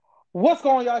What's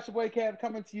going on, y'all? It's your boy Kev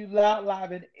coming to you loud,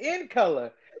 live, and in color.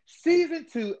 Season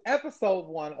 2, Episode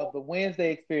 1 of the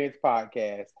Wednesday Experience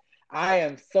podcast. I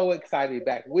am so excited to be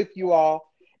back with you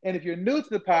all. And if you're new to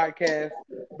the podcast,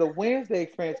 the Wednesday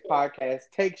Experience podcast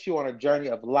takes you on a journey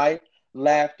of life,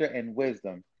 laughter, and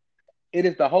wisdom. It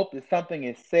is the hope that something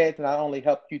is said to not only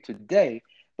help you today,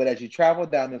 but as you travel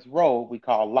down this road we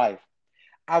call life.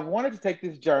 I wanted to take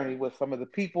this journey with some of the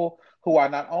people who I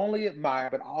not only admire,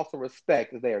 but also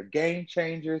respect as they are game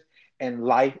changers and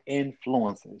life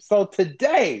influencers. So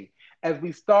today, as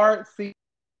we start seeing,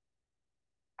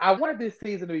 I wanted this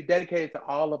season to be dedicated to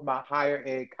all of my higher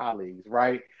ed colleagues,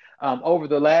 right? Over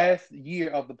the last year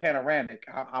of the panoramic,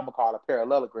 I'm gonna call it a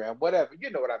parallelogram, whatever,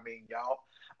 you know what I mean, y'all.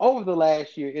 Over the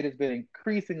last year, it has been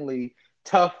increasingly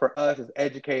tough for us as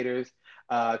educators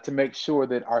to make sure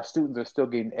that our students are still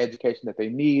getting the education that they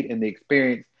need and the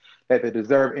experience that they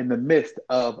deserve in the midst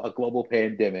of a global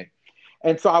pandemic.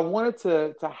 And so I wanted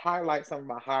to highlight some of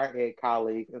my higher ed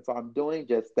colleagues, and so I'm doing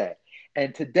just that.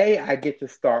 And today I get to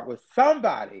start with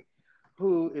somebody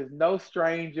who is no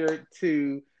stranger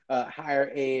to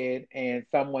higher ed and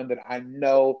someone that I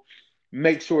know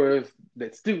makes sure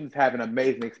that students have an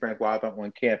amazing experience while they're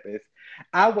on campus.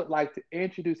 I would like to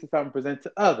introduce to some and present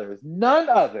to others, none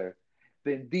other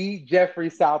than the Jeffrey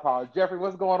Southall. Jeffrey,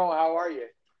 what's going on? How are you?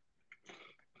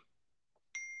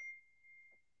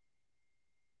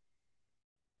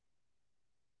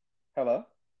 Hello,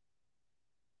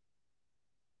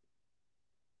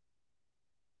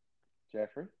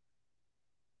 Jeffrey.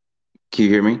 Can you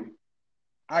hear me?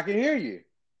 I can hear you.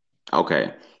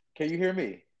 Okay. Can you hear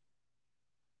me?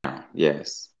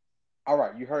 Yes. All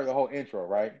right, you heard the whole intro,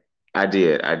 right? I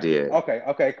did. I did. Okay,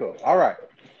 okay, cool. All right.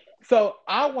 So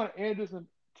I want to introduce him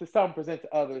to some, present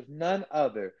to others, none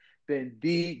other than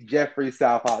the Jeffrey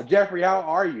Southall. Jeffrey, how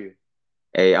are you?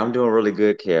 Hey, I'm doing really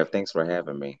good, Kev. Thanks for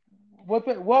having me.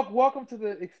 Welcome to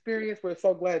the experience. We're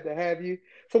so glad to have you.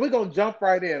 So we're gonna jump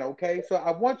right in, okay? So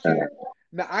I want All you.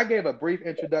 Now I gave a brief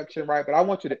introduction, right? But I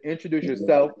want you to introduce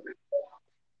yourself,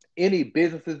 any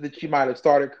businesses that you might have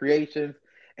started, creations,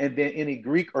 and then any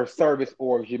Greek or service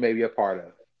orgs you may be a part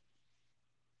of.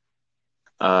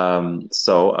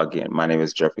 So again, my name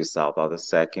is Jeffrey Southall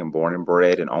II, born and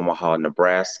bred in Omaha,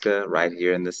 Nebraska, right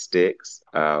here in the sticks.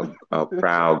 A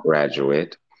proud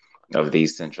graduate of the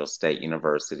Central State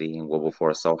University in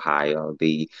Wilberforce, Ohio,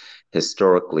 the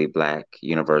historically Black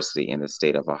university in the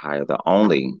state of Ohio, the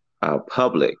only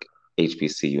public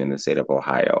HBCU in the state of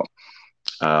Ohio.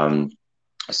 Um,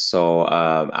 so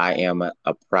I am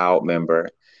a proud member,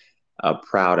 a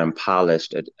proud and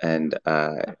polished and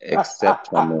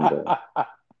exceptional member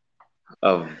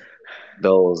of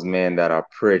those men that are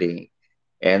pretty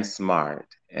and smart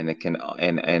and it can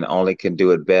and only can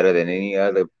do it better than any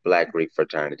other Black Greek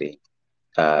fraternity.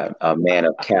 A man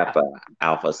of Kappa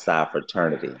Alpha Psi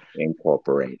Fraternity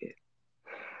Incorporated.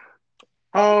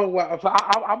 Oh well, so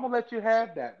I'm gonna let you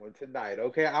have that one tonight,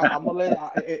 okay? I'm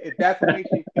gonna if that's what makes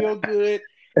you feel good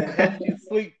and helps you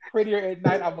sleep prettier at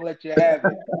night, I'm gonna let you have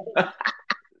it.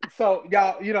 So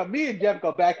y'all, me and Jeff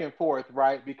go back and forth,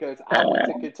 right? Because I went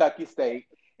to Kentucky State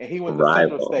and he went to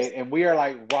Central Rivals, State, and we are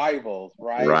like rivals,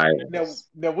 right? Now, rivals.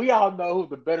 now we all know who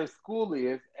the better school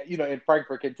is, in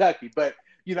Frankfort, Kentucky. But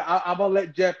I'm gonna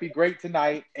let Jeff be great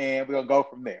tonight, and we're gonna go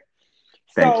from there.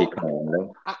 Thank you So kindly.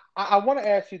 I want to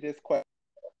ask you this question: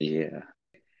 Yeah.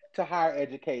 to higher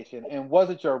education, and was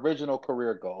it your original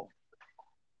career goal?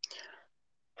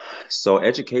 So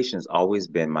education has always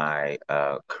been my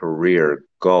career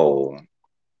goal.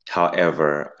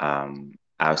 However,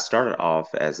 I started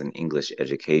off as an English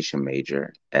education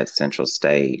major at Central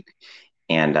State,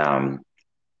 and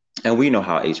and we know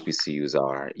how HBCUs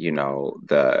are.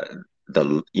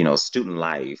 The student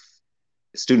life,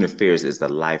 student affairs is the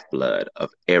lifeblood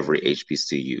of every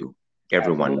HBCU.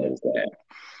 Everyone Absolutely. knows that.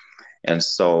 And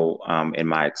so, in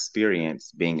my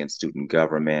experience being in student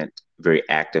government, very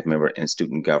active member in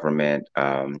student government,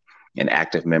 an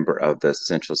active member of the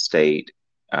Central State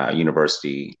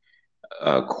University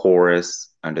chorus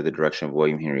under the direction of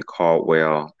William Henry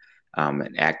Caldwell,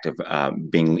 an active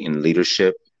being in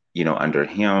leadership, under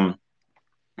him,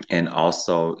 and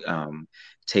also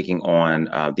taking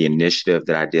on the initiative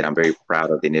that I did. I'm very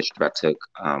proud of the initiative I took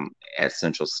at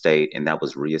Central State, and that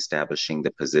was reestablishing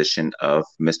the position of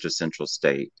Mr. Central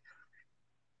State.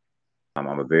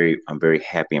 I'm very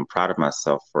happy and proud of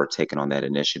myself for taking on that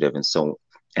initiative, and so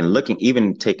and looking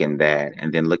even taking that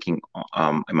and then looking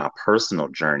in my personal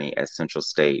journey at Central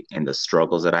State and the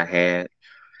struggles that I had.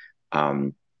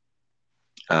 Um,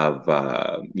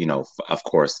 of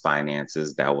course,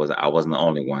 finances. I wasn't the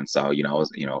only one. So, I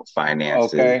was,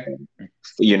 finances, Okay.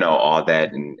 and, all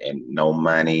that, and no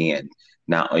money, and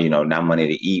not money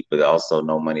to eat, but also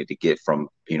no money to get from,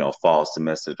 fall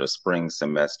semester to spring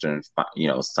semester,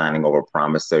 and, signing over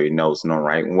promissory notes, no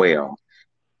right. Well,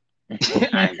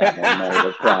 I ain't got no money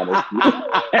to promise you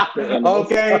at the end of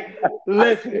Okay.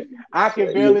 Listen, I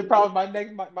can barely the promise my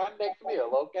next meal.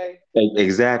 Okay.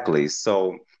 Exactly.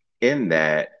 So in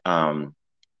that,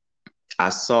 I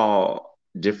saw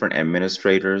different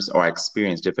administrators, or I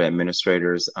experienced different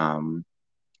administrators,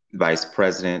 vice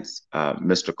presidents,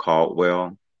 Mr.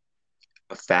 Caldwell,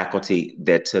 faculty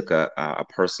that took a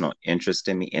personal interest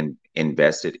in me and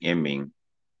invested in me.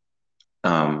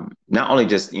 Not only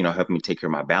just, helping me take care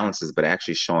of my balances, but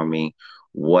actually showing me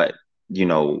what,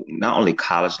 not only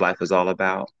college life is all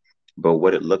about, but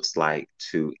what it looks like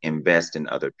to invest in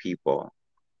other people,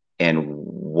 and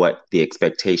what the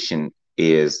expectation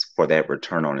is for that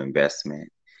return on investment.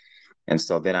 And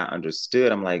so then I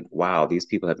understood, I'm like, wow, these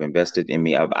people have invested in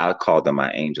me. I call them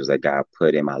my angels that God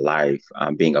put in my life,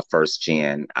 being a first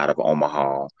gen out of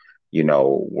Omaha,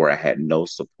 where I had no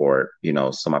support,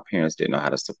 so my parents didn't know how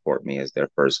to support me as their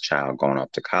first child going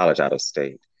off to college out of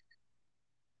state.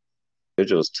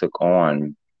 Individuals took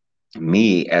on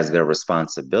me as their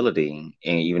responsibility,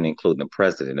 and even including the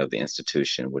president of the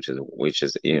institution, which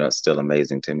is still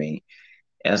amazing to me.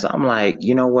 And so I'm like,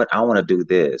 you know what? I want to do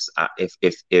this.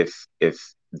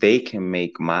 If they can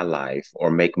make my life,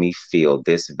 or make me feel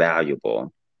this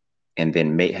valuable, and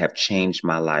then may have changed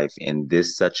my life in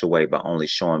this such a way by only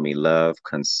showing me love,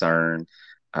 concern,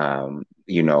 um,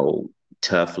 you know,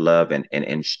 tough love, and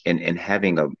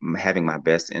having my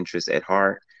best interest at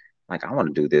heart, like I want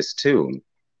to do this too,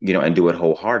 and do it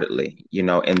wholeheartedly,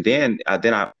 and then I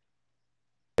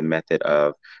the method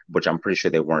of, which I'm pretty sure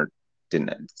they weren't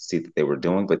didn't see that they were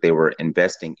doing, but they were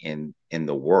investing in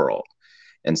the world.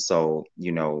 And so,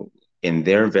 in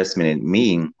their investment in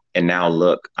me, and now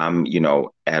look, I'm,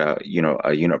 at a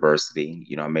university,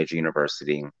 a major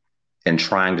university, and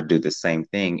trying to do the same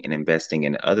thing and investing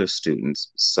in other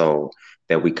students, so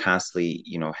that we constantly,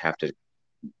 have to,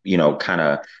 kind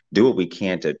of do what we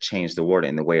can to change the world.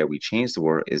 And the way that we change the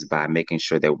world is by making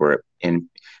sure that we're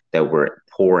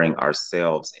pouring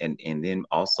ourselves, and then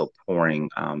also pouring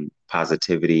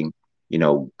positivity,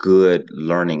 good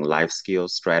learning life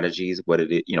skills, strategies, what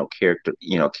it is,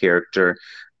 character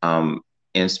um,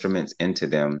 instruments into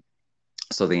them,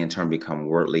 so they in turn become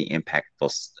worldly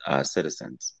impactful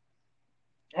citizens.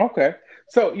 Okay.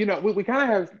 So, we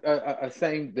kind of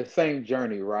have the same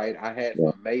journey, right? I had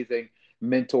Yeah, some amazing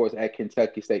mentors at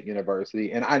Kentucky State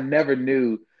University, and I never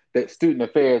knew that student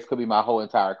affairs could be my whole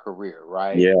entire career,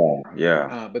 right? yeah,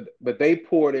 yeah, But they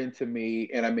poured into me,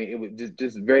 and I mean, it was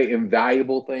just very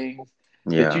invaluable things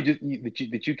that yeah,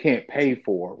 you can't pay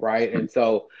for, right? And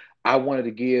so I wanted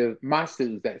to give my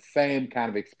students that same kind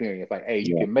of experience, like, hey,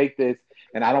 you yeah, can make this,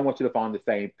 and I don't want you to fall in the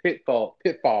same pitfalls,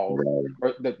 right,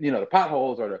 or the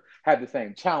potholes, or to have the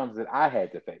same challenges that I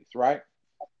had to face, right?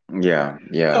 yeah,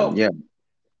 yeah, So yeah,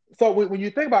 so when you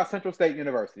think about Central State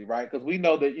University, right? Because we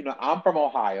know that I'm from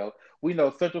Ohio. We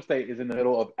know Central State is in the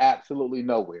middle of absolutely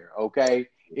nowhere. Okay,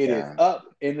 it is yeah, up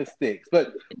in the sticks.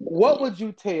 But what would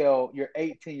you tell your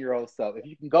 18-year-old self if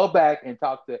you can go back and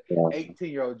talk to yeah.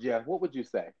 18-year-old Jeff? What would you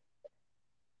say?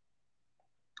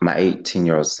 My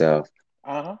 18-year-old self,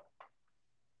 Uh huh.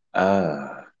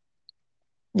 uh,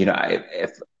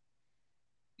 if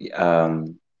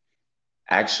um,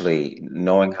 actually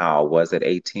knowing how I was at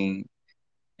 18,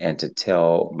 and to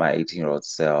tell my 18-year-old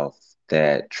self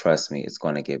that, trust me, it's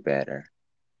going to get better.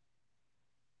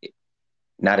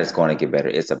 Not it's going to get better,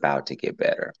 it's about to get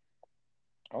better.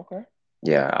 Okay.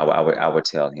 Yeah, I would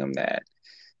tell him that,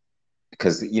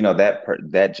 because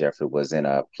that Jeffrey was in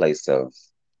a place of,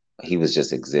 he was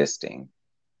just existing,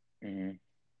 Hmm.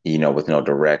 with no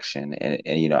direction, and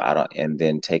I don't, and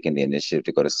then taking the initiative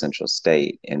to go to Central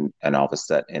State, and all of a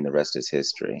sudden, and the rest is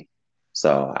history.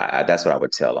 So that's what I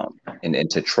would tell him, and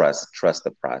to trust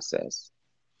the process.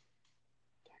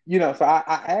 So I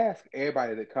ask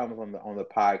everybody that comes on the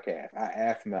podcast. I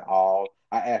ask them that all.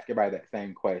 I ask everybody that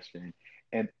same question,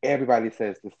 and everybody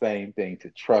says the same thing: to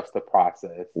trust the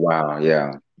process. Wow,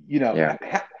 yeah, yeah,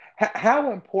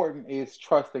 How important is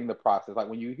trusting the process? Like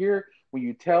when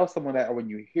you tell someone that, or when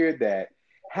you hear that,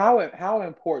 how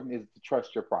important is to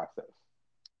trust your process?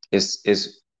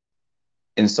 it's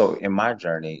and so in my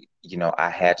journey, I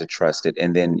had to trust it,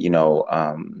 and then we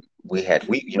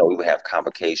would have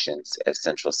convocations at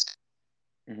Central State.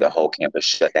 The Hmm. whole campus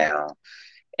shut down,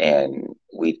 and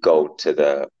we'd go to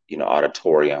the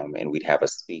auditorium, and we'd have a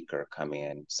speaker come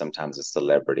in, sometimes a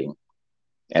celebrity,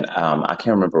 And I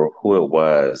can't remember who it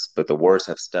was, but the words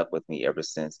have stuck with me ever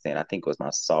since then. I think it was my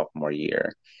sophomore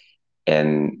year,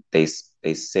 and they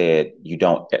said you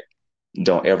don't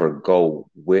ever go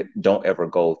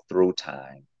through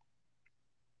time.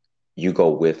 You go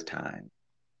with time.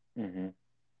 Mm-hmm.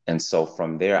 And so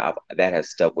from there, that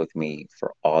has stuck with me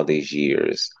for all these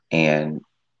years, and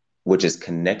which is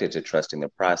connected to trusting the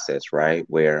process, right?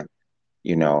 Where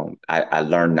I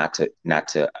learned not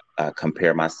to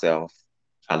compare myself.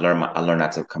 I learned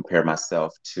not to compare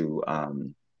myself to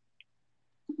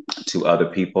other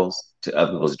people's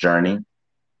journey,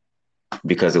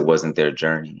 because it wasn't their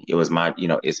journey. It was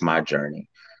it's my journey.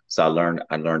 So I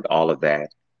learned all of that,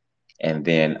 and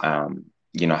then how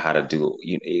to do.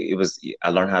 It was I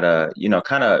learned how to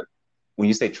kind of, when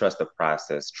you say trust the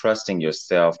process, trusting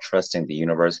yourself, trusting the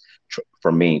universe.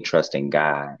 For me, trusting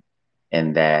God,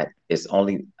 and that it's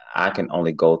only I can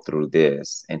only go through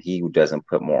this, and He who doesn't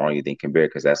put more on you than can bear,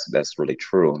 because that's really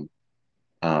true.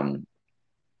 Um,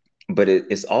 but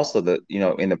it's also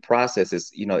in the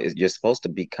process, you're supposed to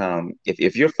become,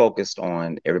 if you're focused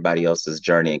on everybody else's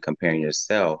journey and comparing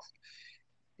yourself,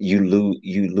 you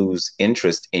lose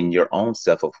interest in your own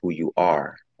self, of who you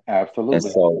are. And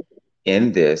Absolutely. so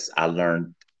in this, I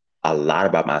learned a lot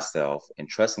about myself, and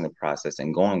trusting the process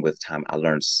and going with time. I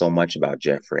learned so much about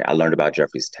Jeffrey. I learned about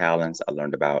Jeffrey's talents. I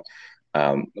learned about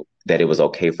um, that it was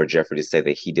okay for Jeffrey to say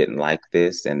that he didn't like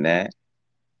this and that.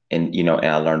 And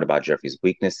I learned about Jeffrey's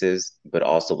weaknesses, but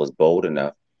also was bold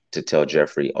enough to tell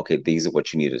Jeffrey, okay, these are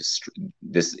what you need to,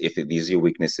 if these are your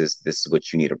weaknesses, this is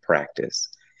what you need to practice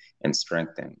and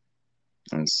strengthen.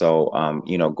 And so,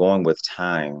 going with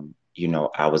time,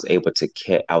 I was able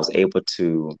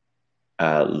to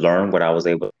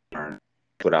learn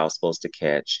what I was supposed to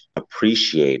catch,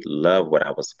 appreciate, love what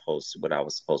I was supposed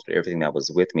to, everything that was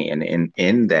with me. And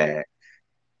in that,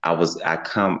 I was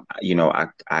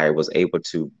able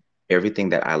to, everything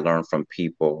that I learned from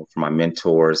people, from my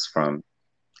mentors, from,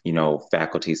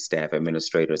 faculty, staff,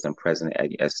 administrators, and president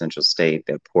at Central State,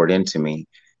 that poured into me,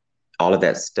 all of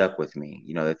that stuck with me.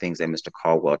 The things that Mr.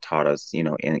 Caldwell taught us, in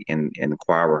the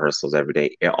choir rehearsals every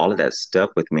day, all of that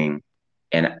stuck with me.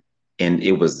 And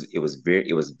it was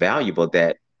valuable,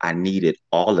 that I needed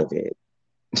all of it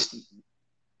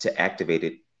to activate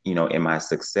it, in my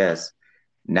success,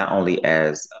 not only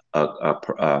as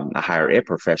a higher ed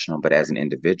professional, but as an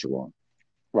individual.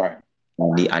 Right.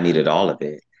 I needed all of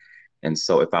it. And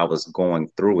so if I was going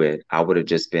through it, I would have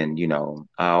just been,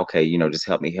 okay, just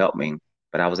help me.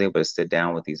 But I was able to sit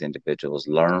down with these individuals,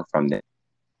 learn from them,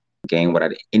 gain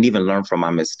and even learn from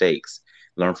my mistakes,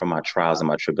 learn from my trials and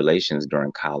my tribulations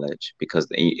during college, because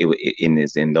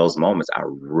in those moments, I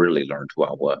really learned who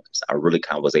I was. I really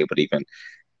kind of was able to even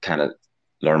kind of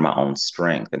learn my own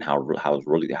strength, and how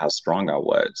strong I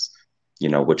was,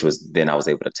 which was, then I was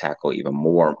able to tackle even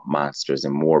more monsters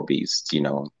and more beasts,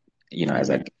 as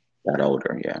I Hmm. got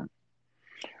older. Yeah.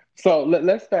 So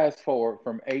let's fast forward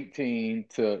from 18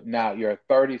 to now you're a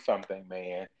 30 something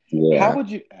man. Yeah. How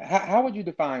would you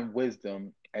define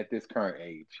wisdom at this current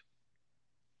age?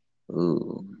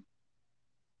 Ooh.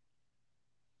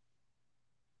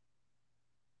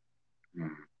 Hmm.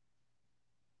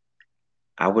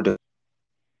 I would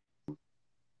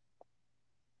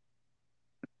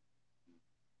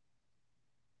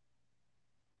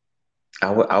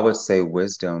I would say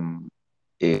wisdom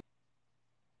is,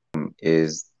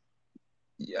 is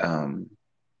um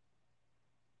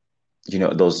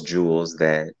those jewels,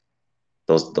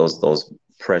 those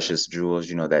precious jewels,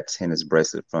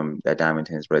 that diamond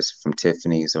tennis bracelet from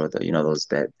Tiffany's, or those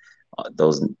that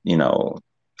those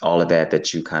all of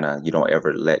that you kind of, you don't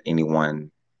ever let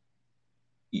anyone,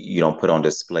 you don't put on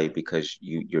display, because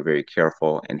you're very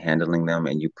careful in handling them,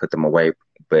 and you put them away,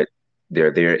 but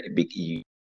they're there, you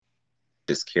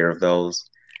just care of those.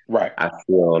 Right. I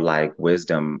feel like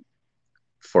wisdom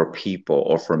for people,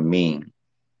 or for me,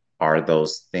 are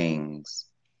those things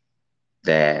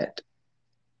that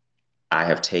I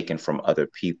have taken from other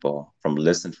people,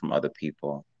 listened from other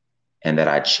people, and that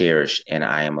I cherish, and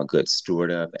I am a good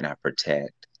steward of, and I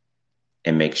protect,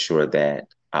 and make sure that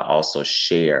I also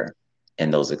share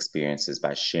in those experiences,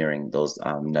 by sharing those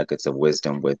nuggets of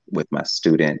wisdom with my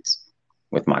students,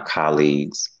 with my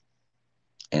colleagues,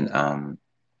 and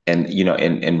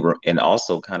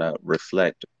also kind of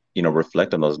reflect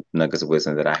on those nuggets of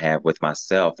wisdom that I have with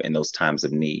myself in those times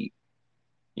of need.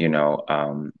 When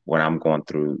I'm going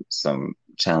through some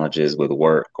challenges with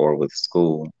work or with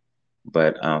school.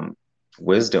 But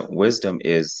wisdom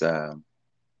is, I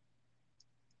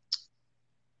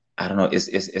don't know,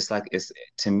 it's like,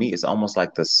 to me, it's almost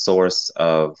like the source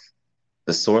of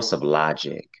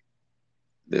logic,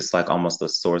 it's like almost a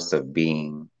source of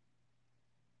being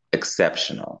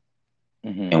exceptional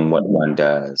Hmm. in what one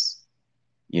does,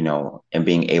 and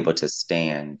being able to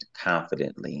stand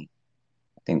confidently.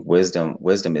 I think wisdom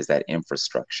is that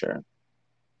infrastructure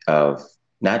of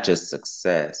not just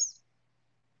success,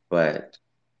 but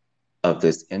of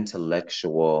this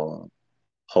intellectual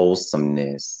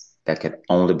wholesomeness that could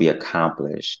only be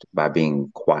accomplished by being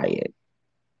quiet.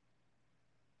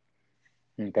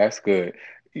 That's good.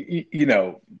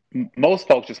 Most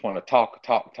folks just want to talk,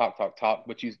 talk, talk, talk, talk.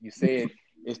 But you said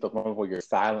it's the one where you're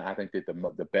silent. I think that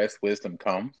the best wisdom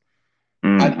comes.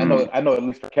 I know Hmm. I know at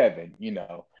least for Kevin, he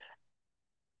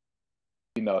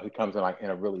comes in like in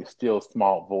a really still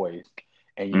small voice,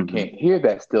 and you Hmm. can't hear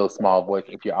that still small voice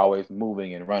if you're always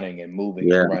moving and running and moving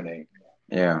Yeah, and running.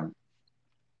 yeah,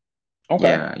 Okay.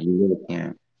 yeah. You really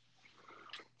can.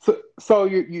 So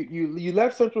you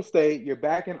left Central State. You're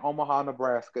back in Omaha,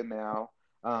 Nebraska now.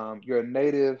 You're a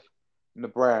native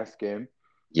Nebraskan.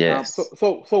 Yes.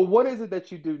 So what is it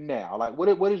that you do now? Like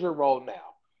what is your role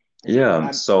now? And Yeah.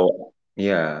 I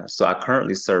So I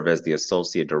currently serve as the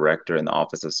Associate Director in the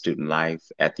Office of Student Life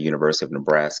at the University of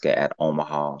Nebraska at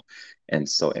Omaha. And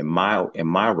so in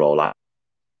my role, I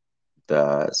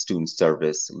the Student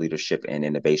Service Leadership and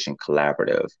Innovation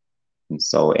Collaborative. And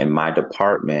so in my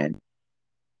department,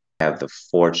 I have the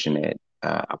fortunate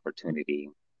opportunity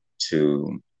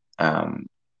to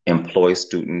employ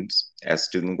students as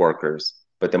student workers,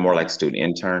 but they're more like Mhm. student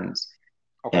interns.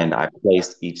 Okay. And I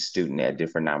place each student at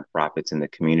different nonprofits in the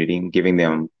community, giving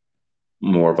them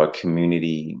more of a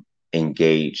community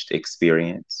engaged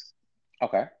experience.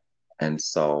 Okay. And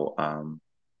so,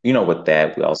 with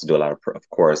that, we also do a lot of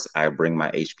course, I bring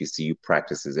my HBCU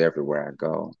practices everywhere I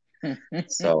go.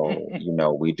 So,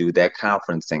 we do that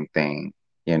conferencing thing,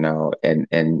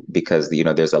 and because,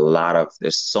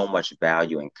 there's so much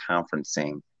value in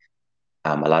conferencing.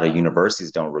 A lot of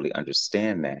universities don't really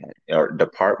understand that, or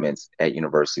departments at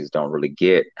universities don't really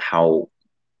get how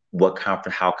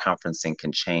conferencing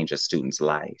can change a student's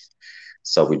life.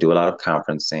 So we do a lot of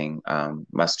conferencing.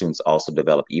 My students also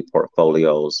develop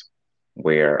e-portfolios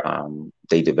where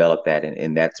they develop that,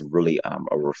 and that's really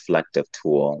a reflective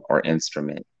tool or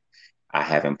instrument I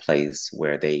have in place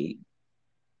where they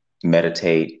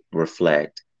meditate,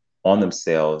 reflect on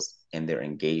themselves and their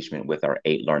engagement with our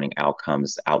 8 learning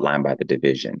outcomes outlined by the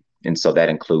division. And so that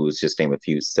includes, just name a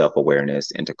few,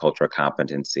 self-awareness, intercultural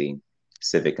competency,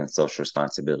 civic and social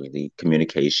responsibility,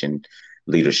 communication,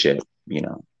 leadership,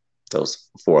 those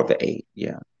 4 of the 8.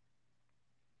 Yeah.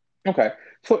 Okay.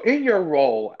 So in your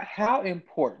role, how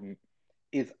important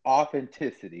is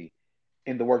authenticity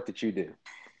in the work that you do?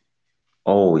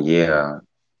 Oh, yeah.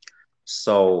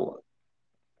 So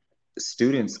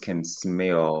students they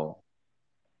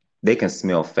can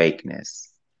smell fakeness,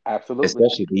 Absolutely.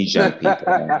 especially these young people,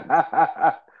 man.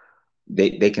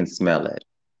 They can smell it.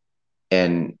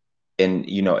 and and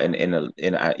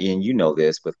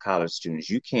this with college students,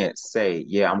 you can't say,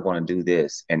 yeah, I'm going to do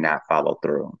this and not follow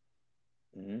through,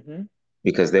 Hmm.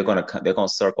 because they're going to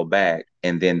circle back,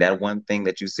 and then that one thing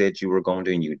that you said you were going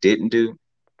to do and you didn't do,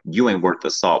 you ain't worth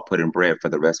the salt put in bread for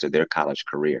the rest of their college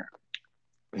career.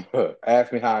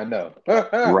 Ask me how I know.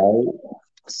 Right.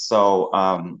 So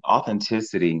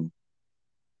authenticity,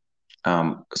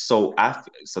 so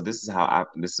this is how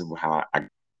I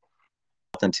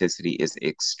authenticity is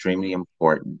extremely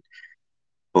important.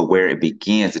 But where it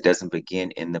begins, it doesn't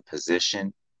begin in the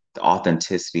position. The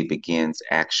authenticity begins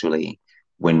actually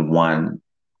when one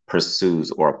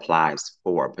pursues or applies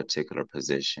for a particular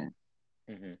position.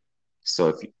 Hmm.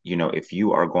 So if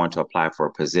you are going to apply for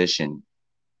a position,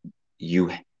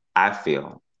 you I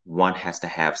feel one has to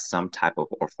have some type of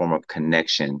or form of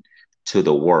connection to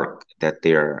the work that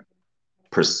they're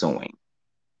pursuing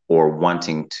or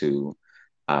wanting to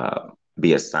uh,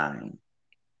 be assigned.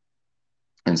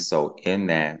 And so in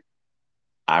that,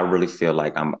 I really feel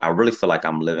like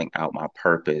I'm living out my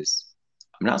purpose.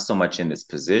 I'm not so much in this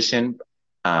position,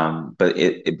 but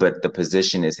the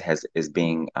position is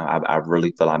being. I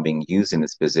really feel I'm being used in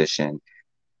this position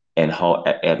and how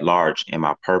at large in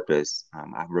my purpose.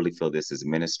 I really feel this is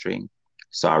ministry.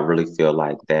 So I really feel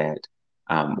like that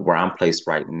where I'm placed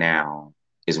right now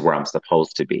is where I'm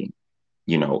supposed to be.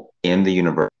 In the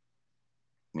universe,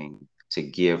 to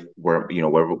give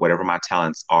whatever my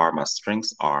talents are, my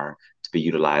strengths are, to be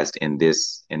utilized in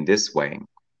this way.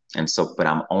 And so, but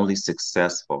I'm only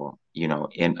successful,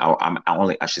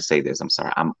 I should say this, I'm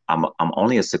sorry. I'm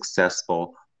only a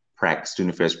successful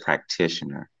student affairs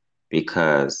practitioner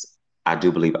because I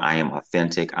do believe I am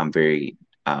authentic. I'm very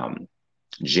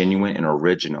genuine and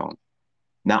original,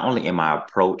 not only in my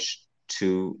approach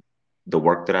to the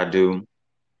work that I do,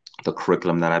 the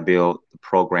curriculum that I build, the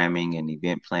programming and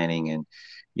event planning, and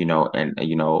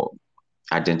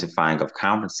identifying of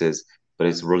conferences. But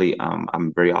it's really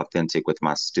I'm very authentic with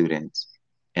my students,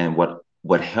 and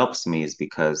what helps me is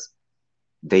because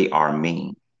they are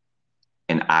me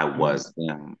and I Mm-hmm. was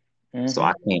them. So Mm-hmm.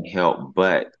 I can't help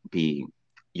but be,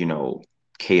 you know,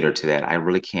 cater to that. I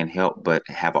really can't help but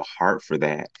have a heart for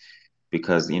that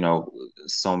because,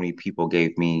 so many people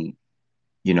gave me,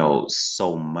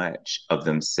 so much of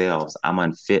themselves. I'm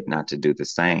unfit not to do the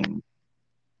same.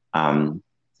 Um,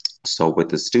 so with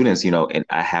the students, and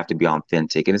I have to be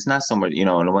authentic. And it's not so much,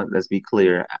 let's be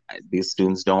clear, these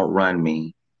students don't run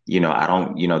me. I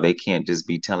don't, they can't just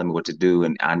be telling me what to do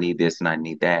and I need this and I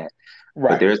need that.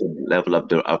 But Right. there's a level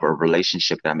of a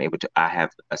relationship that I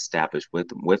have established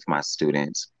with my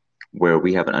students where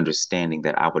we have an understanding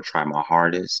that I would try my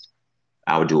hardest.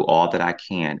 I would do all that I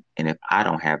can. And if I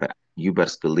don't have it, you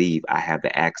best believe I have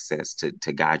the access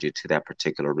to guide you to that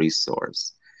particular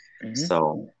resource. Mm-hmm.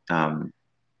 So,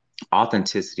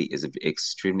 authenticity is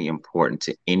extremely important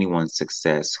to anyone's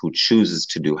success who chooses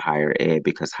to do higher ed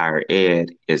because higher ed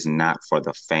is not for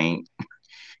the faint.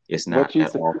 It's not What you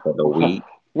at said. all for the weak.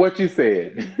 What you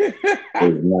said.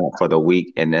 It's not for the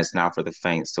weak, and that's not for the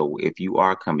faint. So if you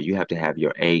are coming, you have to have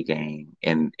your A game,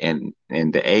 and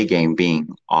the A game being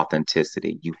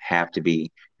authenticity. You have to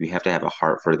have a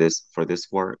heart for this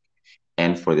work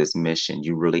and for this mission.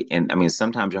 You really, and I mean,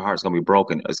 sometimes your heart's gonna be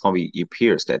broken. It's gonna be you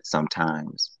pierced at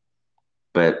sometimes,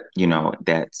 but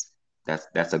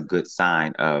that's a good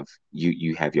sign of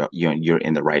you have you're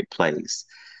in the right place.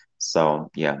 So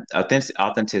yeah,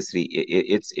 authenticity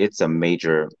it's a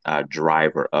major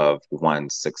driver of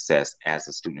one's success as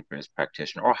a student experience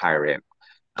practitioner or higher ed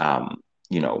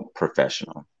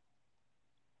professional.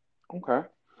 Okay.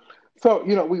 So,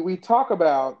 we talk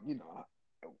about,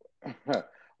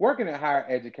 working in higher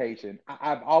education.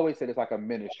 I've always said it's like a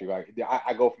ministry. Like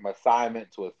I go from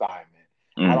assignment to assignment.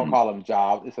 I don't Hmm. call them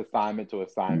jobs. It's assignment to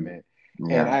assignment.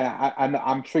 And Yeah,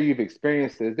 I'm sure you've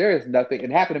experienced this. There is nothing.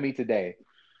 It happened to me today.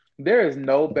 There is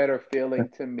no better feeling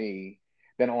to me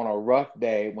than on a rough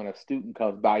day when a student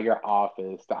comes by your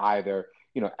office to either,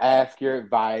 ask your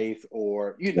advice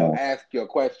or, yeah, ask you a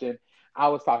question. I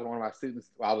was talking to one of my students.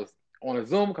 I was on a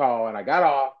Zoom call and I got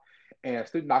off and a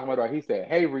student knocked on my door. He said,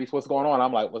 "Hey, Reese, what's going on?"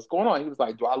 I'm like, "What's going on?" He was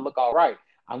like, "Do I look all right?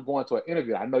 I'm going to an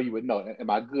interview. I know you would know. Am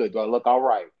I good? Do I look all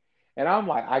right?" And I'm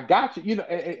like, "I got you."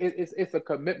 It's a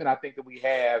commitment I think that we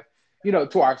have,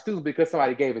 to our students because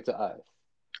somebody gave it to us,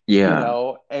 yeah,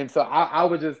 and so I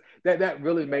was just that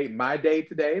really made my day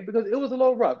today because it was a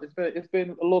little rough. It's been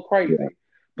a little yeah, crazy,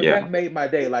 but yeah, that made my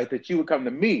day. Like that, you would come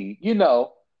to me, to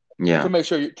yeah. make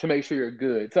sure you're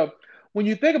good. So when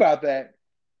you think about that,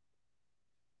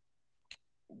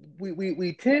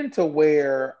 we tend to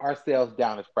wear ourselves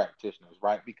down as practitioners,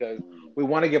 right? Because we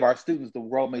want to give our students the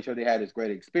world, make sure they have this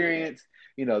great experience,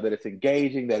 that it's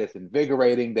engaging, that it's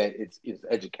invigorating, that it's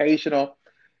educational.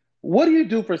 What do you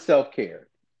do for self care?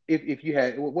 If you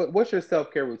had, what's your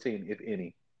self care routine, if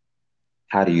any?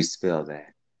 How do you spell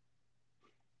that?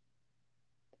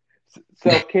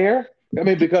 Self care. I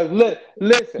mean, because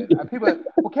listen, people,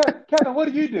 well, Kevin, what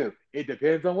do you do? It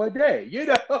depends on what day,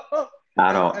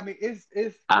 I And don't. I mean, it's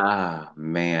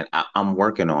Man, I'm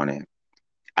working on it.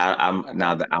 I'm okay.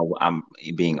 now that I'm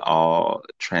being all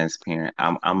transparent.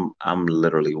 I'm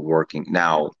literally working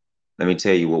now. Let me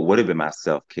tell you what would have been my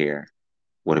self care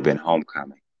would have been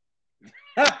homecoming.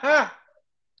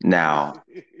 Now,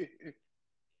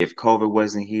 if COVID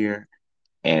wasn't here,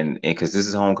 and because this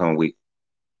is homecoming week,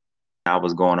 I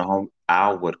was going to home.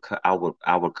 I would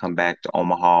come back to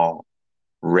Omaha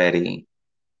ready.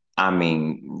 I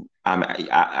mean,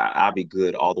 I'll be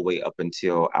good all the way up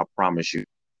until I promise you.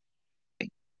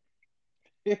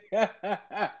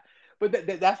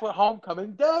 But that's what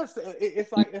homecoming does.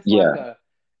 It's like Yeah,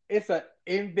 it's a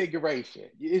invigoration.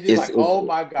 It's just it's like, it's oh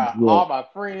my god, yeah. all my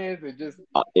friends and just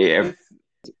Every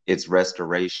it's it's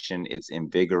restoration, it's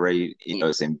invigorate,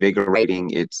 it's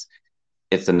invigorating, it's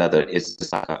another, it's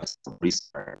just like a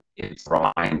restart, it's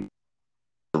a remind,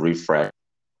 a refresh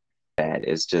that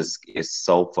it's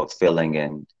so fulfilling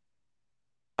and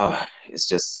it's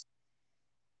just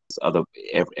other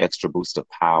extra boost of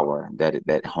power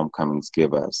that homecomings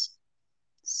give us.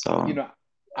 you So know.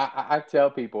 I tell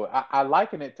people I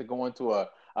liken it to going to a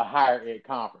higher ed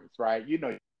conference, right?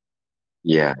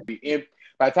 yeah,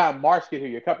 By the time March get here,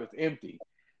 your cup is empty.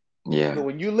 yeah. But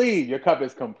when you leave, your cup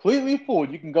is completely full.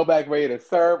 You can go back ready to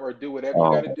serve or do whatever you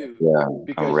got to Oh do yeah,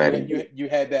 I'm because ready. you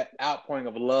had that outpouring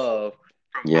of love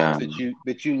from Yeah, folks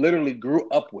that you literally grew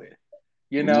up with.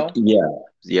 You know, yeah,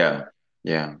 yeah,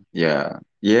 yeah, yeah,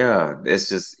 yeah. It's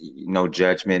just no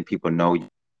judgment. People know you.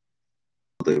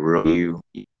 the real you,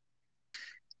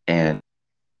 and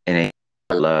and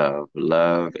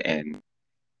love, and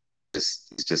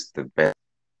just it's just the best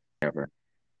ever.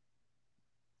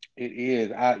 It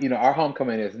is. Our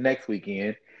homecoming is next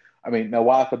weekend. I mean, now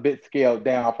while it's a bit scaled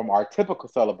down from our typical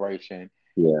celebration,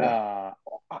 Yeah, uh,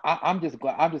 I'm just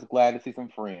glad. I'm just glad to see some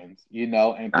friends, and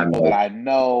I people that know. I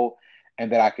know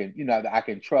and that I can, that I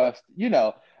can trust.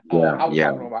 Yeah, I was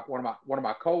yeah, talking to one of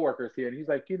my coworkers here, and he's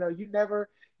like, you never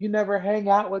hang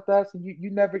out with us, and you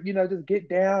never, just get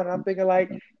down. And I'm thinking like,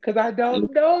 because I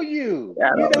don't know you,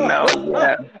 I don't know.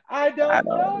 Yeah, I I don't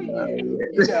know don't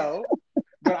you, know.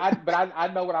 but I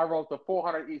know when I rode to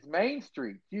 400 East Main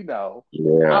Street, I'm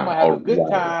Yeah. gonna have a Oh, good right.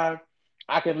 time.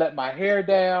 I can let my hair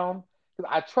down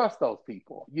because I trust those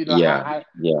people. Yeah,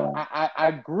 yeah,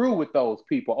 I grew with those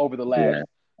people over the last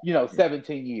yeah,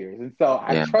 17 years, and so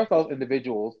I yeah, trust those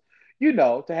individuals,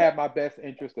 to have my best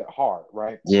interest at heart,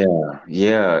 right? yeah,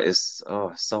 yeah. It's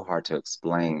so hard to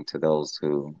explain to those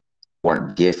who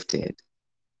weren't gifted,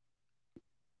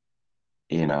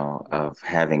 of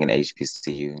having an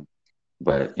HBCU.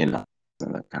 But in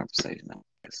the conversation, I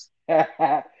guess.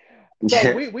 So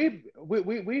Yeah,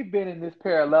 we've been in this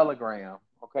parallelogram.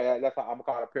 Okay, that's how I'm gonna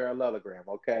call it, a parallelogram.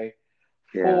 Okay,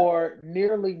 yeah, for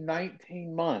nearly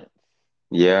 19 months.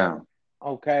 yeah.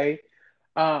 Okay,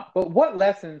 but what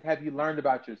lessons have you learned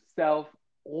about yourself,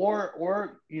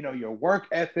 or your work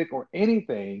ethic, or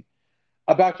anything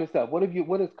about yourself? What has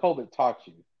COVID taught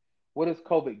you? What has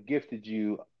COVID gifted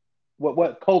you?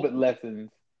 What COVID lessons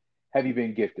have you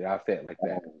been gifted? I'll say it like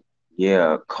that.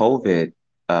 Yeah, COVID,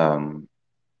 um,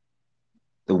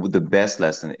 the best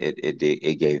lesson it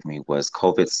gave me was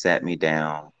COVID sat me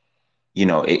down.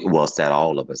 It well sat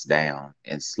all of us down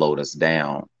and slowed us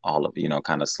down. All of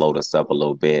kind of slowed us up a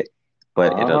little bit,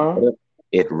 but Uh-huh.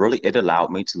 it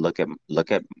allowed me to look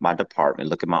at my department,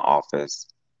 look at my office,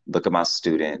 look at my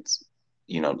students,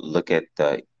 look at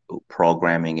the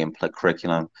programming and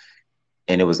curriculum,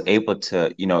 and it was able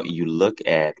to, you look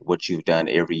at what you've done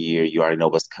every year. You already know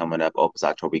what's coming up. Oh, it's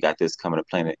October. We got this coming up.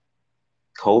 Planet.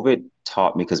 COVID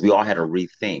taught me because we all had to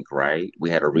rethink, right? We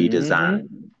had to Mm-hmm. redesign.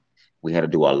 We had to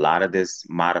do a lot of this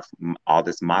all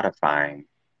this modifying.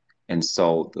 And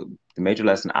so the major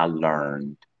lesson I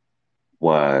learned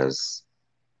was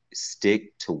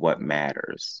stick to what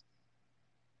matters.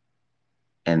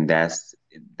 And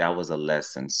that was a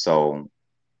lesson. So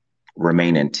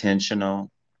remain intentional,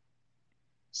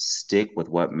 stick with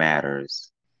what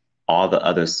matters. All the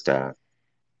other stuff,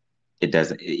 if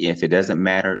it doesn't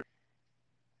matter,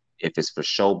 if it's for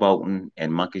showboating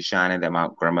and monkey shining that my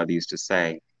grandmother used to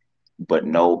say, but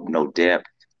no depth,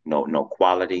 no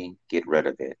quality, get rid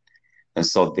of it. And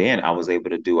so then I was able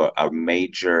to do a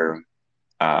major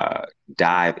uh,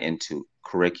 dive into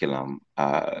curriculum,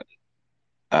 um,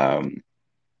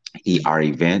 our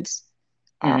events,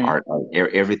 Mm-hmm.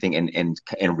 everything, and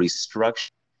restructuring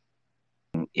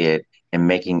it and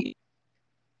making it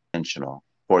intentional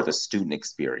for the student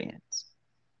experience.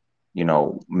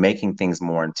 Making things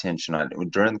more intentional.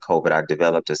 During COVID, I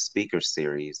developed a speaker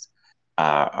series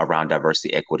around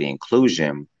diversity, equity,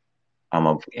 inclusion.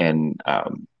 And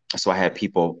so I had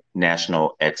people,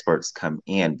 national experts, come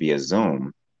in via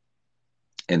Zoom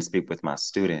and speak with my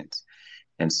students.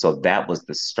 And so that was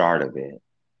the start of it,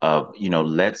 of,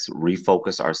 let's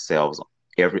refocus ourselves,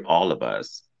 all of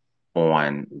us,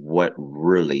 on what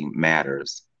really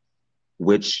matters,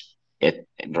 which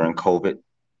during COVID,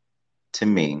 to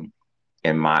me,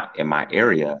 in my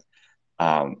area,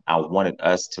 I wanted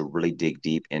us to really dig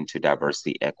deep into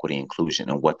diversity, equity, inclusion,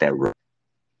 and what that really.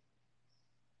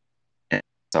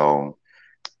 So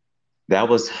that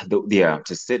was yeah,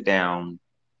 to sit down,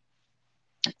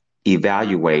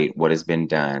 evaluate what has been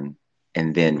done,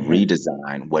 and then Mm-hmm.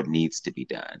 redesign what needs to be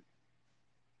done.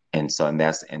 And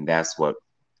that's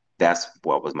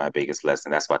what was my biggest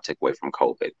lesson. That's what I took away from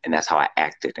COVID, and that's how I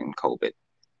acted in COVID.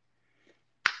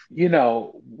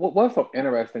 What's so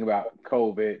interesting about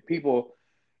COVID? People,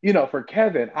 for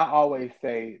Kevin, I always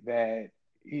say that,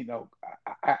 you know,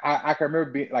 I can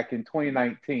remember being like in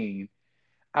 2019,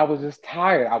 I was just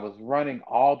tired. I was running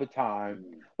all the time.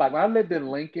 Like when I lived in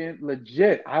Lincoln,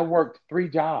 legit, I worked 3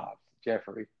 jobs,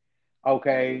 Jeffrey.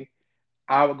 Okay.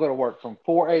 I would go to work from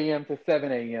 4 a.m. to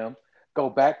 7 a.m., go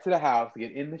back to the house,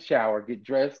 get in the shower, get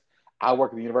dressed. I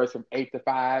work at the university from 8 to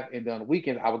 5, and then on the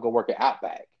weekends, I would go work at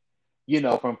Outback,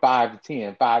 from 5 to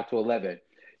 10, 5 to 11,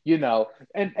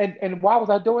 and why was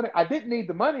I doing it? I didn't need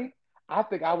the money. I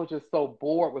think I was just so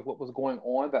bored with what was going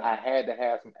on that I had to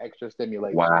have some extra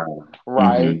stimulation, Wow.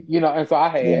 right? Hmm. And so I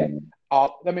had Yeah.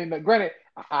 I mean, granted,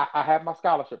 I have my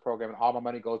scholarship program, and all my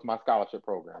money goes to my scholarship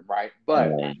program, right? But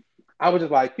Yeah. I was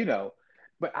just like,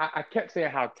 but I kept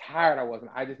saying how tired I was,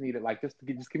 and I just needed like just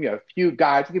give me a few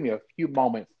guys, just give me a few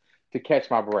moments to catch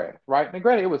my breath, right? And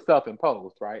granted, it was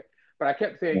self-imposed, right? But I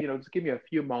kept saying, just give me a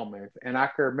few moments. And I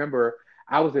can remember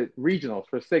I was at regionals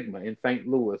for Sigma in St.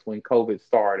 Louis when COVID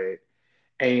started,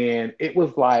 and it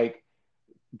was like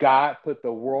God put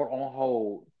the world on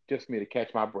hold just for me to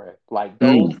catch my breath. Like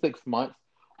those Mm. 6 months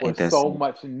were Ain't that so something?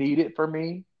 much needed for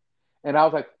me. And I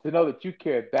was like, to know that you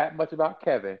cared that much about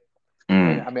Kevin,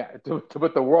 and Mm. I mean, to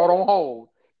put the world on hold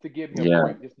to give me a Yeah,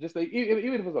 break, just like, even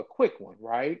if it was a quick one,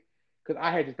 right? Because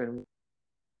I had just been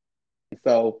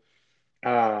so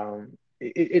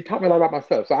it taught me a lot about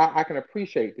myself. So I can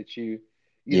appreciate that you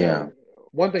yeah, know,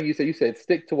 one thing you said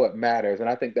stick to what matters, and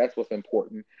I think that's what's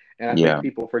important. And I think yeah,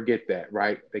 people forget that,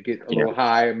 right? They get a yeah, little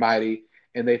high and mighty,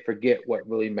 and they forget what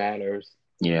really matters.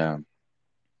 yeah,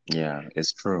 yeah.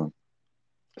 It's true.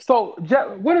 So,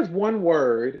 what is one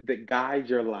word that guides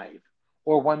your life,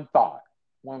 or one thought?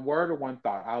 One word or one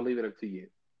thought? I'll leave it up to you.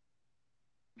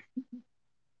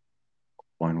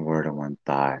 One word or one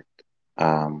thought.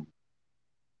 Um,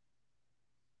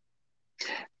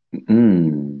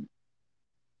 mm,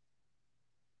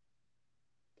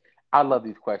 I love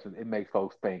these questions. It makes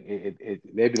folks think.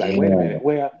 They'd be like, wait a yeah, minute.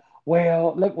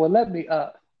 Let me.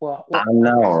 I Well,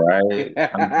 know, okay. right?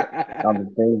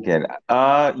 I'm thinking.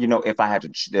 If I had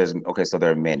to, there's okay. So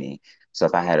there are many. So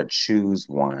if I had to choose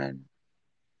one,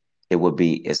 it would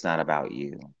be. It's not about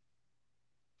you.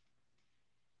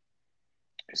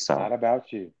 It's not So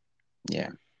about you. yeah.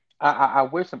 I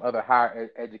wish some other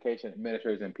higher education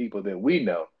administrators and people that we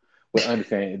know would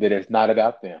understand that it's not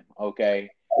about them.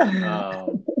 Okay.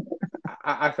 Um,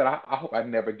 I said I hope I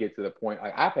never get to the point.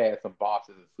 Like I've had some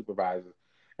bosses and supervisors,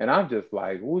 and I'm just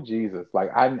like, oh Jesus, like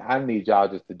I need y'all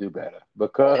just to do better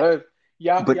because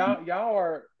But y'all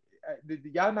are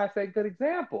y'all not setting good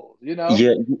examples, you know.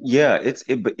 yeah, yeah.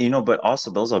 But but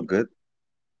also those are good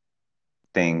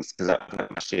things because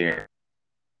I share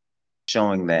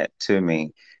showing that to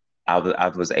me. I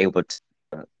was able to.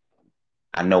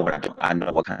 I know what I do. I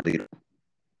know what kind of leader,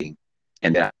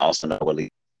 and then I also know what leader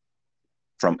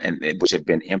from which have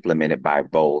been implemented by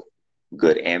both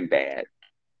good and bad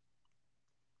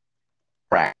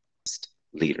practiced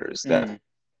leaders. That Mm,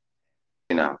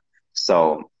 you know.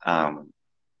 So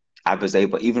I was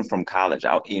able, even from college,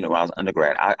 when I was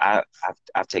undergrad,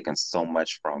 I've taken so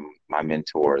much from my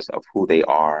mentors of who they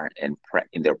are and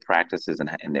in their practices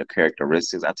and their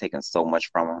characteristics. I've taken so much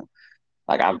from them.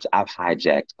 Like I've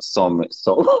hijacked so much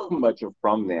so much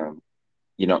from them,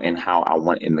 in how I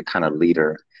want in the kind of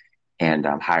leader and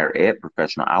higher ed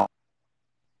professional out.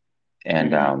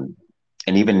 And mm-hmm,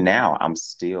 and even now, I'm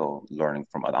still learning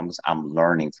from other. I'm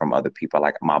learning from other people.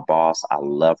 Like my boss, I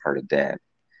love her to death.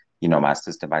 My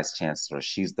assistant vice chancellor,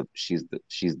 she's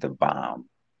the bomb.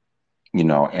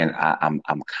 And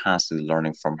I'm constantly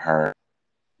learning from her.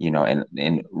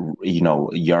 And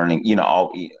yearning,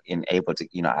 all and able to,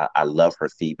 I love her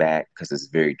feedback because it's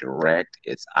very direct,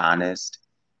 it's honest,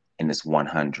 and it's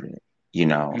 100.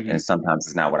 mm-hmm. And sometimes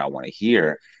it's not what I want to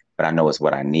hear, but I know it's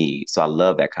what I need. So I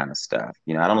love that kind of stuff.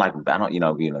 I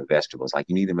don't, vegetables. Like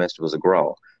you need the vegetables to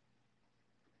grow.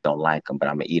 Don't like them, but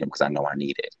I'm gonna eat them because I know I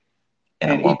need it,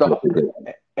 and I'm And gonna eat the put it to good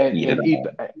eat it and eat all.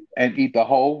 the, and eat the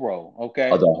whole row. Of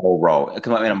Okay. the whole row.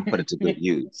 Come on, I'm gonna put it to good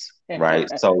use, right?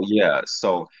 So yeah,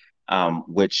 so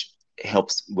which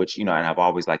helps, which and I've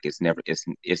always like it's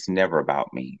never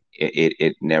about me.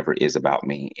 It never is about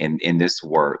me. And in this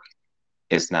work,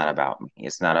 it's not about me.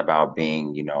 It's not about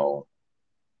being,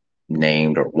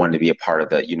 named or wanting to be a part of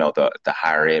the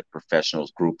higher ed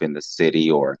professionals group in the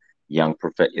city or young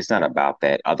it's not about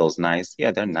that. Are those nice?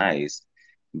 Yeah, they're nice.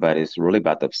 But it's really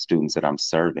about the students that I'm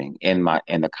serving and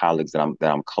the colleagues that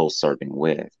I'm co-serving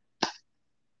with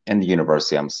and the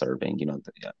university I'm serving,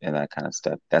 and that kind of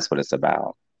stuff. That's what it's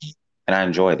about. And I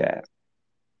enjoy that.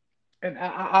 And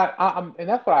and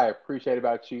that's what I appreciate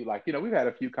about you. Like, we've had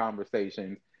a few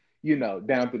conversations,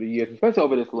 down through the years, especially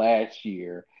over this last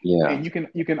year. Yeah. And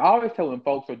you can always tell when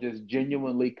folks are just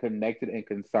genuinely connected and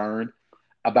concerned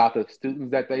about the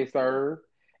students that they serve.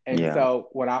 And Yeah. so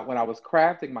when I was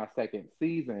crafting my second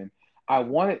season, I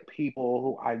wanted people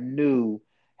who I knew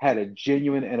had a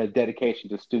genuine and a dedication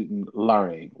to student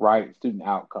learning, right? Student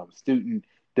outcomes, student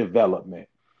development.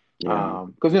 Yeah.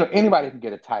 Because anybody can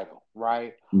get a title,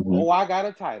 right? Hmm. Oh, I got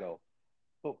a title,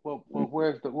 but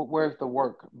where's the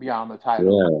work beyond the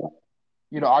title?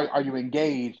 Yeah. Are you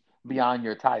engaged beyond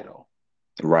your title?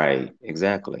 Right.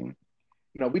 Exactly.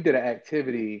 We did an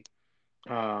activity.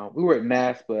 We were at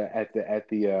NASPA at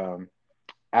the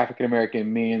African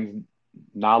American Men's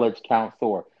Knowledge Council.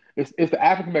 Or it's the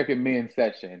African American Men's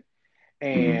session,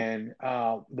 Mm-hmm.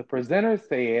 And the presenter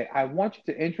said, I want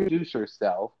you to introduce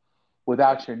yourself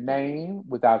without your name,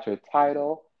 without your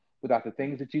title, without the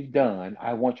things that you've done.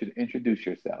 I want you to introduce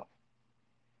yourself.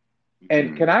 And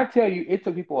Mm-hmm. can I tell you, it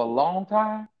took people a long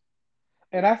time.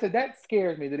 And I said, that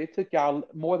scares me that it took y'all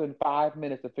more than 5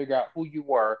 minutes to figure out who you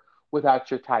were without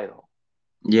your title.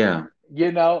 Yeah.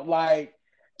 You know, like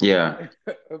Yeah.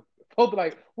 folks be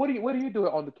like, what do you do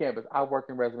on the campus? I work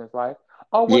in residence life.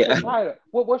 Oh, what's your Yeah. title?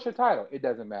 What's your title? It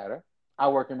doesn't matter. I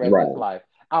work in residence Right. life.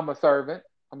 I'm a servant.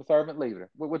 I'm a servant leader.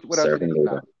 What else you Servant need to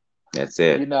leader. know? That's You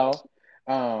it. know?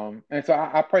 And so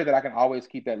I pray that I can always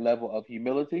keep that level of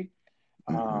humility,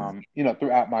 Hmm.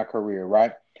 throughout my career,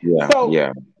 right? Yeah. So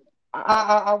Yeah.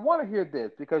 I want to hear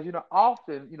this because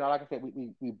often like I said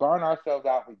we burn ourselves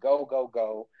out, we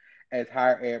go as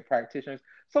higher ed practitioners.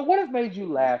 So what has made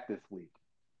you laugh this week,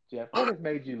 Jeff? What has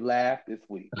made you laugh this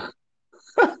week?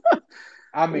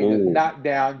 I mean, just Oh. knock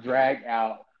down, drag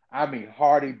out. I mean,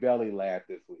 hearty belly laugh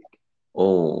this week.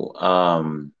 Oh.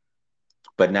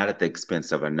 But not at the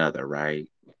expense of another, right?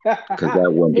 Because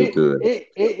that wouldn't be it, good. it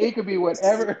it it could be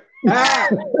whatever,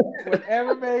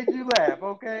 whatever made you laugh.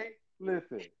 Okay,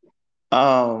 listen.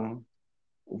 Um,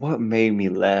 what made me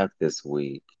laugh this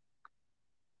week?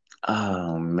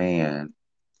 Oh man.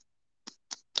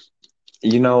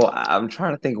 I'm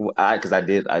trying to think because I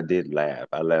did laugh.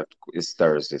 I laughed. It's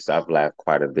Thursday, so I've laughed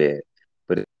quite a bit.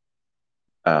 But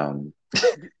um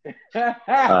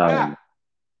um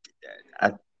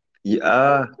I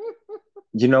yeah,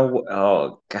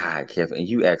 oh God, Kevin,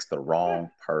 you asked the wrong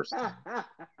person.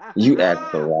 You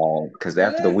asked the wrong because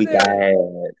after the week I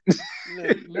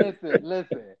listen, had.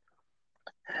 listen.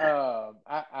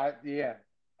 Yeah.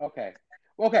 Okay.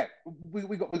 Okay.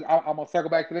 We go. I'm gonna circle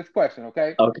back to this question.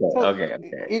 Okay. Okay, So okay, okay.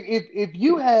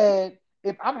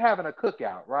 if I'm having a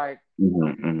cookout, right,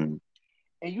 Hmm.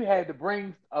 and you had to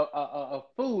bring a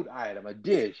food item, a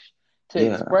dish to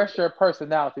Yeah. express your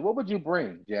personality, what would you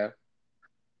bring, Jeff?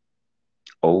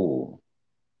 Oh.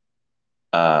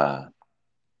 Uh.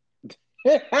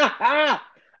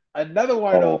 Another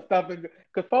one of those Oh. stuff,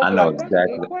 because folks I be know like, "That's a good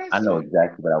exactly. I know question."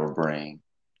 exactly what I would bring.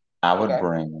 I would Okay.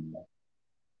 bring.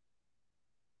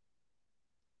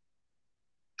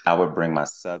 I would bring my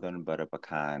Southern butter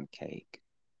pecan cake.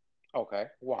 Okay.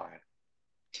 Why?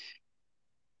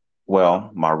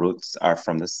 Well, my roots are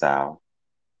from the South.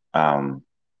 Um,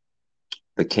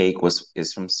 the cake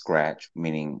is from scratch,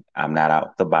 meaning I'm not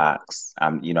out the box. I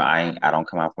don't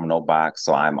come out from no box,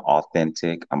 so I'm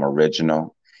authentic. I'm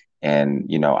original, and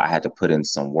I had to put in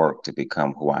some work to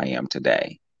become who I am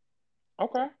today.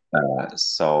 Okay.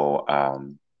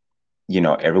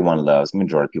 Everyone loves,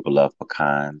 majority of people love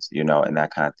pecans, and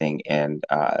that kind of thing. And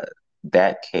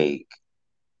that cake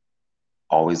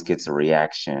always gets a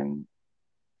reaction.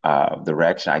 The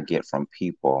reaction I get from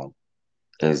people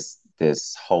is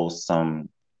this wholesome,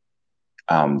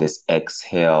 this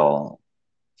exhale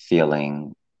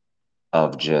feeling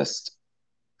of just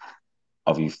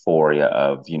of euphoria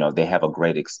of, they have a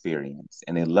great experience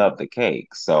and they love the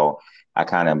cake. So I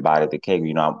kind of embodied the cake.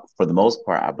 For the most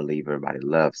part, I believe everybody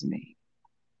loves me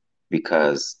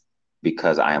because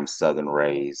I am Southern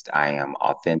raised, I am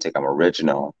authentic, I'm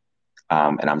original,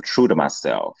 and I'm true to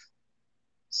myself.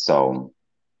 So,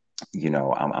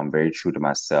 I'm very true to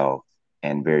myself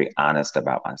and very honest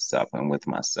about myself and with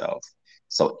myself.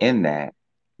 So in that,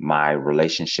 my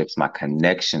relationships, my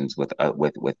connections with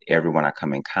everyone I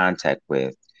come in contact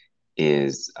with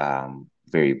is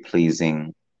very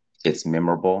pleasing. It's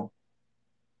memorable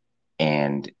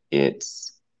and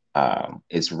it's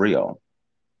real.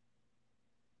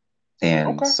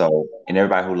 And Okay. so, and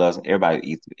everyone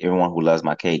who loves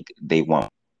my cake, they want,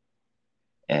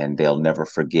 and they'll never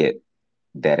forget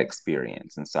that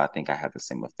experience. And so I think I have the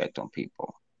same effect on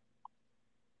people.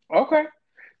 Okay.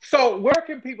 So where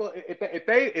can people,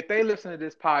 if they listen to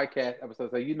this podcast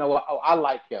episode, say, you know what? Oh, I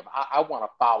like him. I want to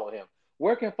follow him.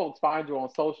 Where can folks find you on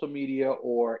social media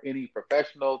or any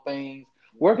professional things?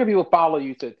 Where can people follow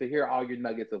you to hear all your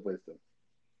nuggets of wisdom?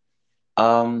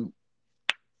 Um,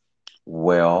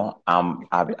 well, I'm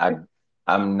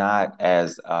not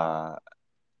as not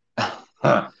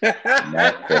so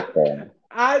far.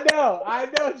 I know,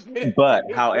 But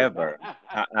Jay. however,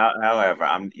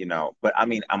 but I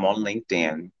mean, I'm on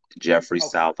LinkedIn, Jeffrey Okay.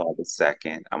 Southall the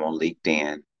second. I'm on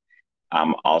LinkedIn.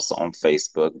 I'm also on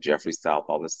Facebook, Jeffrey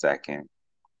Southall the second,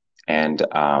 and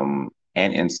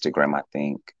Instagram, I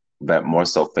think, but more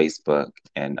so Facebook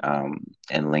and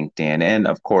LinkedIn, and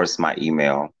of course my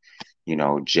email,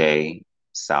 J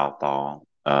Southall.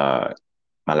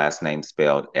 My last name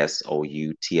spelled Sout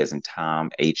as in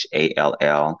Tom,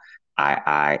 HALLII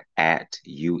at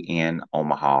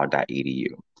unomaha.edu.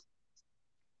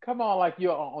 Come on, like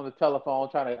you're on the telephone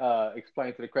trying to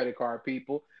explain to the credit card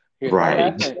people. Here's my Right.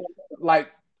 last name. Like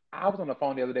I was on the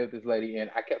phone the other day with this lady, and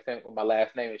I kept saying my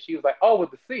last name, and she was like, "Oh,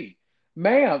 with the C,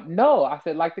 ma'am." No, I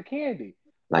said like the candy.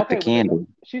 Like the Okay, with the. candy.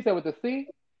 She said with the C.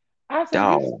 I said,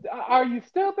 Dog. are you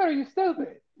stupid? Are you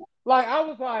stupid?" Like I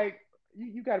was like,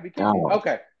 "You got to be kidding me." Dog.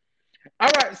 Okay, all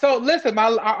right. So listen,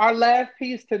 our last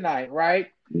piece tonight, right?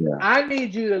 Yeah. I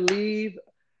need you to leave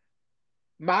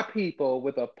my people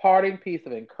with a parting piece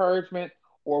of encouragement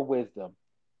or wisdom.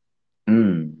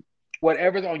 Mm.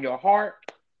 Whatever's on your heart,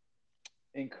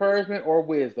 encouragement or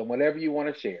wisdom, whatever you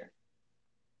want to share.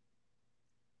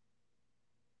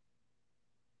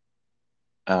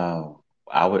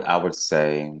 I would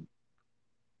say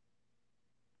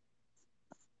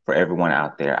for everyone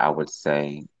out there, I would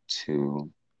say to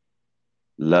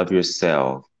love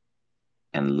yourself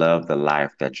and love the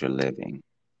life that you're living.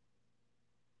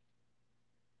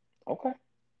 Okay.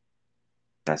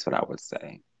 That's what I would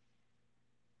say.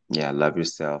 Yeah, love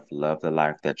yourself, love the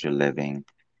life that you're living,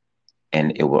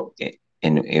 and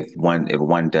and if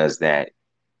one does that,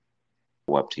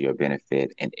 go up to your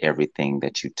benefit in everything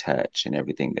that you touch and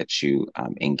everything that you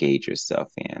engage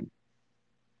yourself in.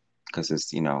 Because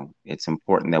it's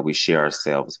important that we share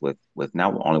ourselves with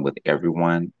not only with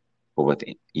everyone, but with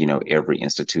every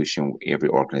institution, every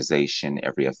organization,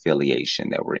 every affiliation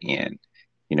that we're in.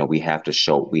 We have to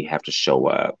show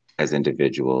up as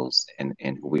individuals and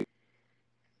who we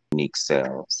unique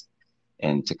selves,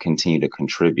 and to continue to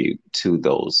contribute to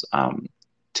those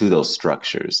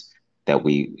structures that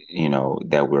we're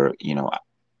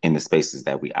in the spaces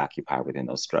that we occupy within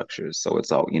those structures. So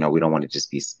it's all, we don't want to just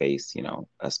be a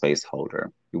space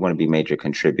holder. We want to be major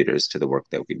contributors to the work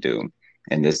that we do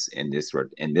in this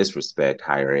respect,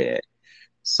 higher ed.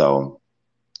 So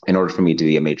in order for me to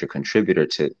be a major contributor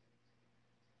to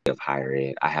of higher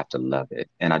ed, I have to love it.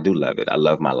 And I do love it. I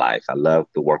love my life. I love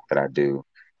the work that I do.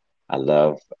 I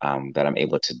love that I'm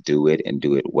able to do it and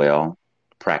do it well,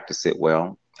 practice it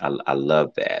well. I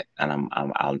love that, and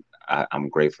I'm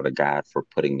grateful to God for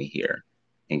putting me here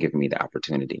and giving me the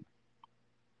opportunity.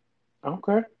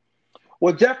 Okay.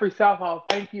 Well, Jeffrey Southall,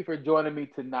 thank you for joining me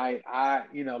tonight.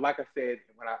 Like I said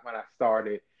when I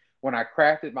started, when I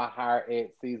crafted my higher ed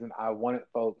season, I wanted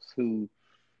folks who,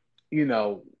 you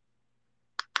know,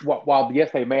 while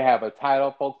yes, they may have a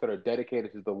title, folks that are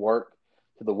dedicated to the work,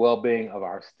 to the well-being of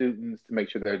our students, to make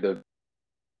sure they're the.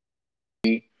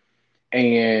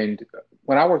 And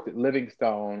when I worked at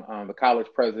Livingstone, the college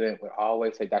president would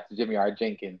always say, Dr. Jimmy R.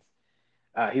 Jenkins,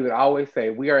 he would always say,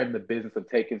 "We are in the business of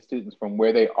taking students from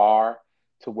where they are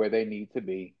to where they need to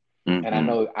be." And I Hmm.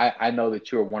 know I know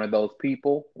that you're one of those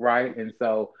people, right? And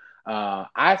so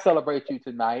I celebrate you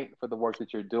tonight for the work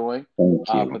that you're doing, Thank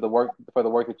for you. the work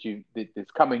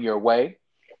that's coming your way,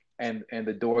 and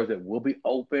the doors that will be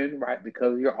open, right?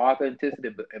 Because of your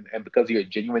authenticity and because of your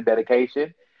genuine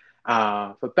dedication.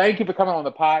 So thank you for coming on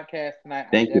the podcast tonight.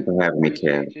 I Thank you for definitely having me,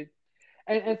 Kev. appreciate you.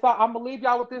 And so I'm gonna leave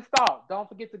y'all with this thought. Don't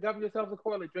forget to govern yourselves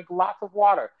accordingly. Drink lots of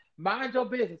water. Mind your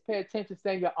business. Pay attention.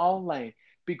 Stay in your own lane.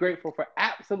 Be grateful for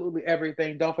absolutely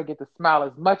everything. Don't forget to smile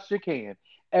as much as you can.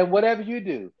 And whatever you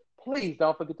do, please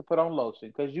don't forget to put on lotion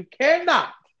because you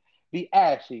cannot be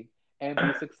ashy and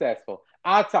be successful.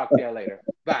 I'll talk to you later.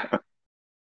 Bye.